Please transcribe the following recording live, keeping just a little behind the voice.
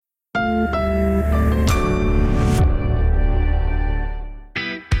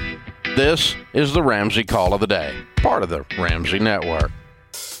This is the Ramsey Call of the Day, part of the Ramsey Network.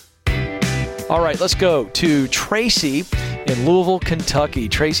 All right, let's go to Tracy in Louisville, Kentucky.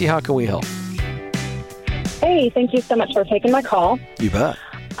 Tracy, how can we help? Hey, thank you so much for taking my call. You bet.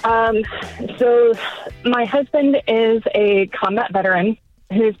 So my husband is a combat veteran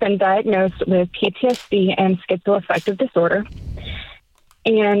who's been diagnosed with PTSD and schizoaffective disorder.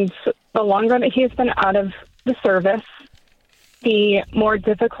 And the longer that he has been out of the service, the more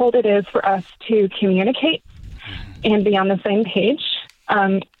difficult it is for us to communicate and be on the same page,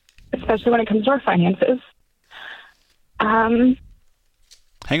 especially when it comes to our finances. Hang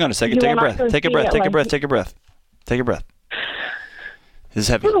on a second. Take a breath. Take a breath. Take a breath. Take a breath. Take a breath. This is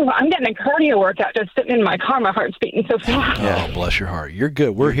heavy. Ooh, I'm getting a cardio workout just sitting in my car. My heart's beating so fast. Yeah. Oh, bless your heart. You're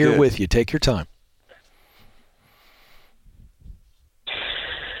good. We're here with you. Take your time.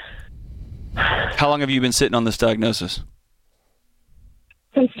 How long have you been sitting on this diagnosis?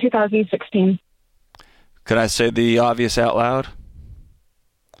 Since 2016. Can I say the obvious out loud?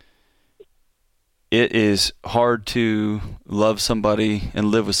 It is hard to love somebody and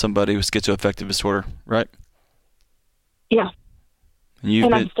live with somebody with schizoaffective disorder, right? Yeah.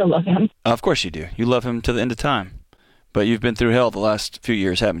 And I still love him. Of course you do. You love him to the end of time. But you've been through hell the last few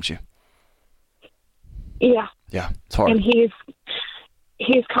years, haven't you? Yeah. Yeah, it's hard. And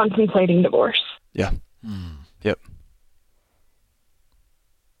he's contemplating divorce. Yeah. Yep.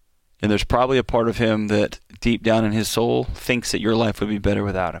 And there's probably a part of him that deep down in his soul thinks that your life would be better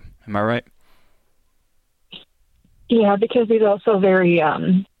without him. Am I right? Yeah, because he's also very,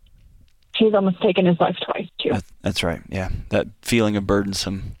 he's almost taken his life twice, too. That's right, yeah. That feeling of burden.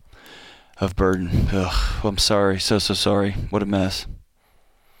 Ugh, well, I'm sorry, so sorry. What a mess.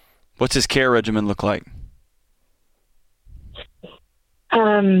 What's his care regimen look like?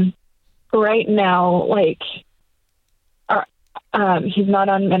 Right now, he's not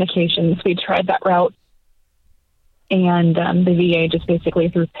on medications. We tried that route, and the VA just basically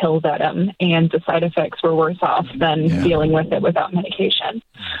threw pills at him, and the side effects were worse off than dealing with it without medication.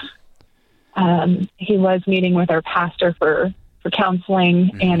 He was meeting with our pastor for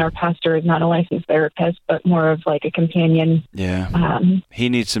counseling, and our pastor is not a licensed therapist, but more of like a companion. Yeah. He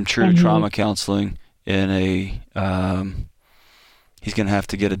needs some true trauma counseling in a... He's going to have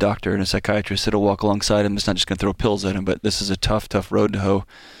to get a doctor and a psychiatrist that'll walk alongside him. It's not just going to throw pills at him, but this is a tough road to hoe.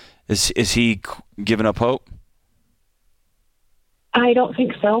 Is he giving up hope? I don't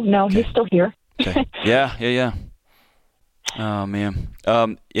think so. No, He's still here. Okay. Yeah. Oh, man.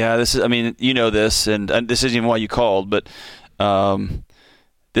 This is, you know this, and this isn't even why you called, but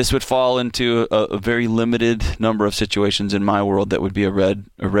this would fall into a very limited number of situations in my world that would be a red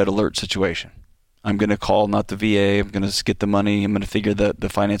alert situation. I'm going to call not the VA. I'm going to get the money. I'm going to figure the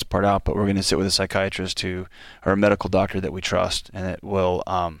finance part out, but we're going to sit with a psychiatrist or a medical doctor that we trust, and that will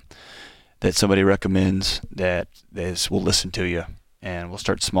that somebody recommends that will listen to you, and we'll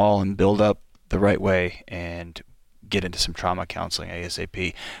start small and build up the right way and get into some trauma counseling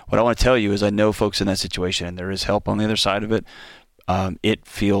ASAP. What I want to tell you is I know folks in that situation, and there is help on the other side of it. It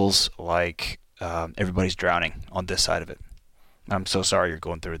feels like everybody's drowning on this side of it. I'm so sorry you're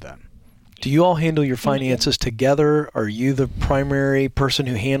going through that. Do you all handle your finances together? Are you the primary person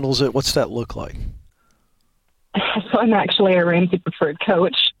who handles it? What's that look like? So I'm actually a Ramsey preferred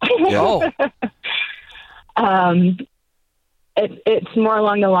coach. Oh. It's more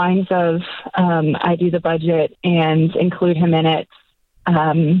along the lines of I do the budget and include him in it.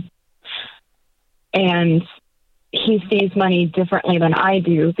 And he sees money differently than I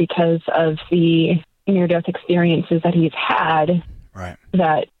do because of the near-death experiences that he's had. Right.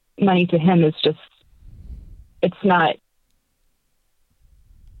 That money to him is just, it's not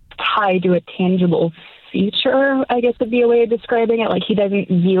tied to a tangible feature, I guess would be a way of describing it. Like he doesn't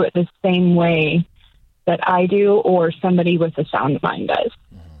view it the same way that I do or somebody with a sound mind does.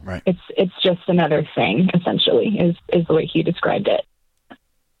 Right. It's just another thing, essentially, is the way he described it.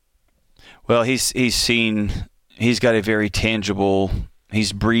 Well, he's got a very tangible,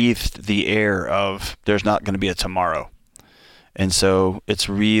 he's breathed the air of there's not going to be a tomorrow. And so it's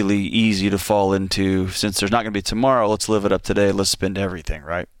really easy to fall into, since there's not going to be tomorrow, let's live it up today. Let's spend everything,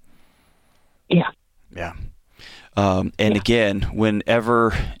 right? Yeah. Yeah. Again,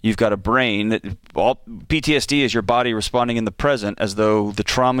 whenever you've got a brain, PTSD is your body responding in the present as though the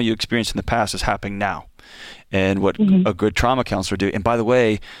trauma you experienced in the past is happening now. And what a good trauma counselor do. And by the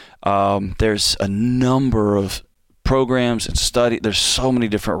way, there's a number of programs and study. There's so many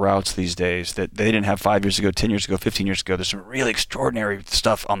different routes these days that they didn't have 5 years ago, 10 years ago, 15 years ago. There's some really extraordinary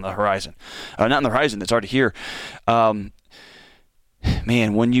stuff on the horizon. Not on the horizon, that's already here.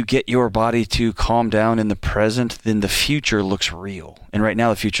 man, when you get your body to calm down in the present, then the future looks real. And right now,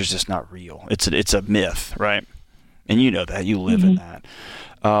 the future is just not real. It's a myth, right? And you know that. You live in that.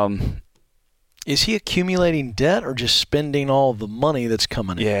 Is he accumulating debt or just spending all the money that's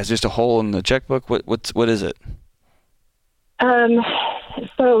coming in? Yeah, it's just a hole in the checkbook. What is it?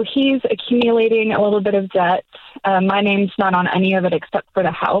 So he's accumulating a little bit of debt. My name's not on any of it except for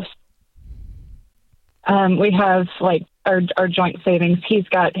the house. We have like our joint savings. He's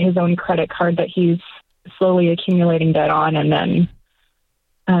got his own credit card that he's slowly accumulating debt on, and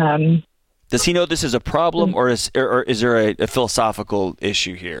then. Does he know this is a problem, or is there a philosophical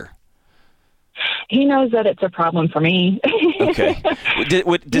issue here? He knows that it's a problem for me. Okay.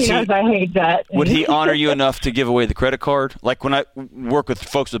 He knows I hate debt. Would he honor you enough to give away the credit card? Like when I work with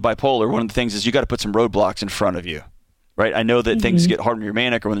folks with bipolar, one of the things is you got to put some roadblocks in front of you, right? I know that things get hard when you're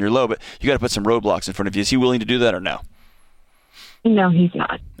manic or when you're low, but you got to put some roadblocks in front of you. Is he willing to do that or no? No, he's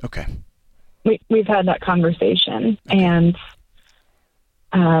not. Okay. We've had that conversation, and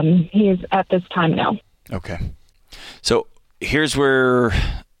he is at this time now. Okay. So here's where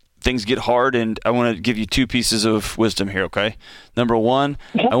things get hard, and I want to give you two pieces of wisdom here, okay? Number one,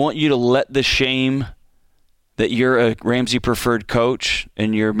 okay. I want you to let the shame that you're a Ramsey preferred coach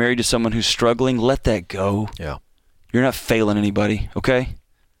and you're married to someone who's struggling, let that go. Yeah. You're not failing anybody, okay?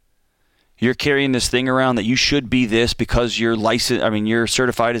 You're carrying this thing around that you should be this because you're licensed, you're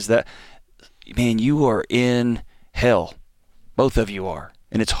certified as that. Man, you are in hell. Both of you are,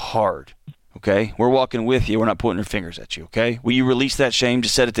 and it's hard. Okay? We're walking with you. We're not pointing our fingers at you, okay? Will you release that shame?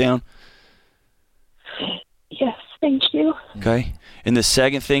 Just set it down? Yes, thank you. Okay? And the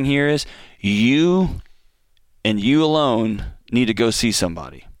second thing here is you and you alone need to go see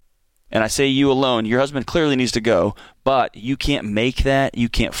somebody. And I say you alone. Your husband clearly needs to go, but you can't make that. You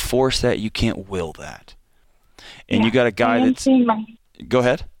can't force that. You can't will that. And you got a guy that's... Go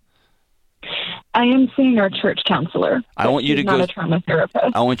ahead. I am seeing our church counselor. I want you to go. Not a trauma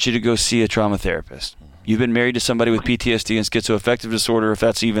therapist. I want you to go see a trauma therapist. You've been married to somebody with PTSD and schizoaffective disorder, if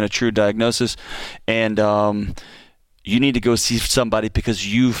that's even a true diagnosis, and you need to go see somebody because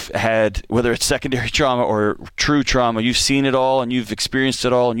you've had, whether it's secondary trauma or true trauma, you've seen it all and you've experienced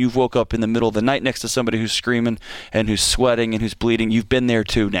it all, and you've woke up in the middle of the night next to somebody who's screaming and who's sweating and who's bleeding. You've been there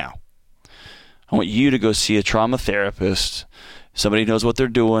too now. I want you to go see a trauma therapist. Somebody who knows what they're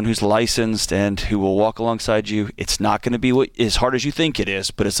doing, who's licensed, and who will walk alongside you. It's not going to be as hard as you think it is,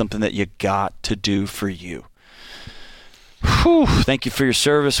 but it's something that you got to do for you. Whew. Thank you for your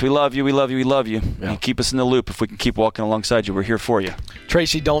service. We love you. We love you. We love you. Yeah. And keep us in the loop. If we can keep walking alongside you, we're here for you.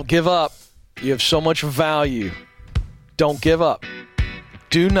 Tracy, don't give up. You have so much value. Don't give up.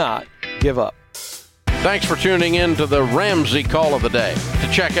 Do not give up. Thanks for tuning in to the Ramsey Call of the Day.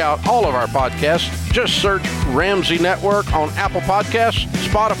 To check out all of our podcasts, just search Ramsey Network on Apple Podcasts,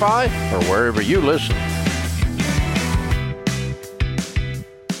 Spotify, or wherever you listen.